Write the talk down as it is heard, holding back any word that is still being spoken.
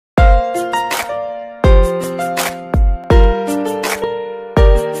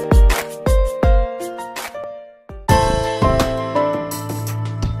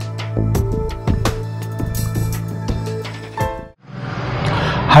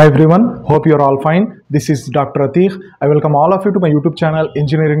Hi everyone, hope you're all fine. This is Dr. ATEEQ. I welcome all of you to my YouTube channel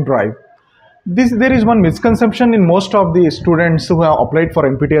Engineering Drive. There is one misconception in most of the students who have applied for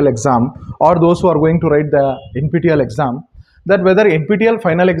NPTEL exam or those who are going to write the NPTEL exam, that whether NPTEL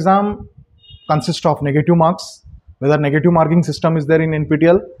final exam consists of negative marks, whether negative marking system is there in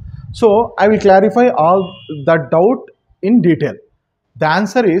NPTEL. So I will clarify all that doubt in detail. The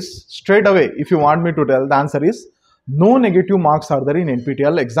answer is straight away, if you want me to tell, the answer is no negative marks are there in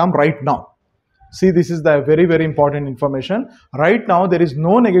NPTEL exam right now. See, this is the very important information. Right now, there is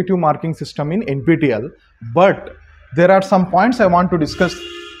no negative marking system in NPTEL, but there are some points I want to discuss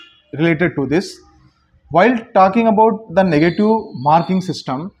related to this. While talking about the negative marking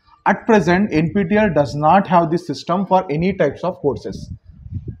system, at present, NPTEL does not have this system for any types of courses.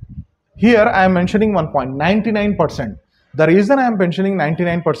 Here, I am mentioning one point, 99%. The reason I am mentioning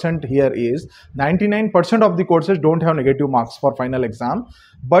 99% here is 99% of the courses don't have negative marks for final exam,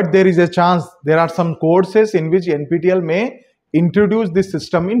 but there is a chance there are some courses in which NPTEL may introduce this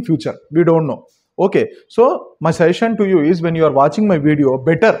system in future. We don't know. Okay, so my suggestion to you is when you are watching my video,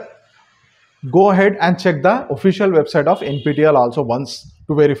 better go ahead and check the official website of NPTEL also once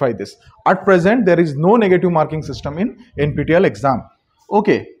to verify this. At present, there is no negative marking system in NPTEL exam.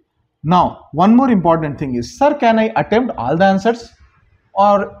 Okay. Now, one more important thing is, sir, can I attempt all the answers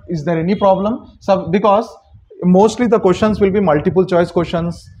or is there any problem? So, because mostly the questions will be multiple choice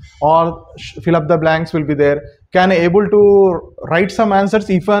questions or fill up the blanks will be there. Can I able to write some answers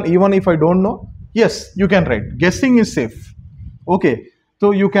even if I don't know? Yes, you can write. Guessing is safe. Okay. So,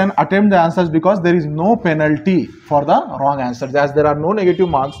 you can attempt the answers because there is no penalty for the wrong answers. As there are no negative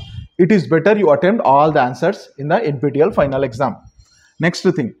marks, it is better you attempt all the answers in the NPTEL final exam. Next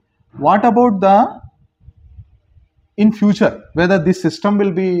thing. What about in future, whether this system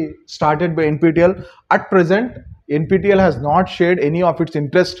will be started by NPTEL? At present, NPTEL has not shared any of its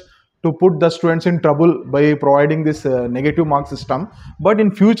interest to put the students in trouble by providing this negative mark system. But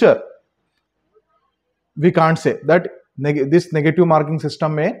in future, we can't say that this negative marking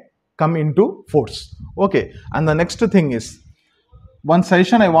system may come into force. Okay, and the next thing is, one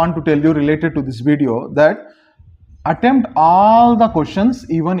suggestion I want to tell you related to this video, that attempt all the questions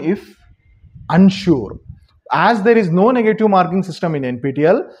even if unsure. As there is no negative marking system in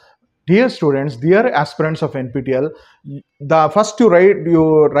NPTEL, dear students, dear aspirants of NPTEL, the first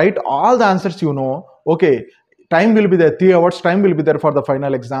you write all the answers you know. Okay, time will be there, 3 hours time will be there for the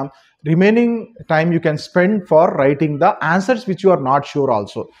final exam. Remaining time you can spend for writing the answers which you are not sure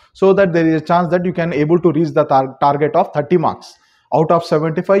also, so that there is a chance that you can able to reach the target of 30 marks. Out of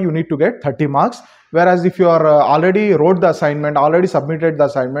 75, you need to get 30 marks. Whereas if you are already wrote the assignment, already submitted the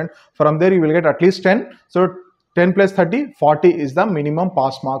assignment, from there you will get at least 10. So 10 plus 30, 40 is the minimum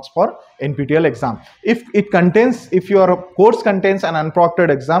pass marks for NPTEL exam. If your course contains an unproctored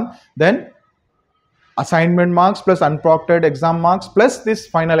exam, then assignment marks plus unproctored exam marks plus this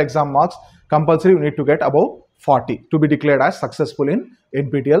final exam marks, compulsory you need to get above 40 to be declared as successful in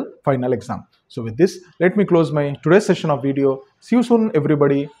NPTEL final exam. So with this, let me close my today's session of video. See you soon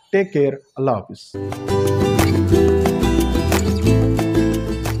everybody. Take care. Allah Hafiz.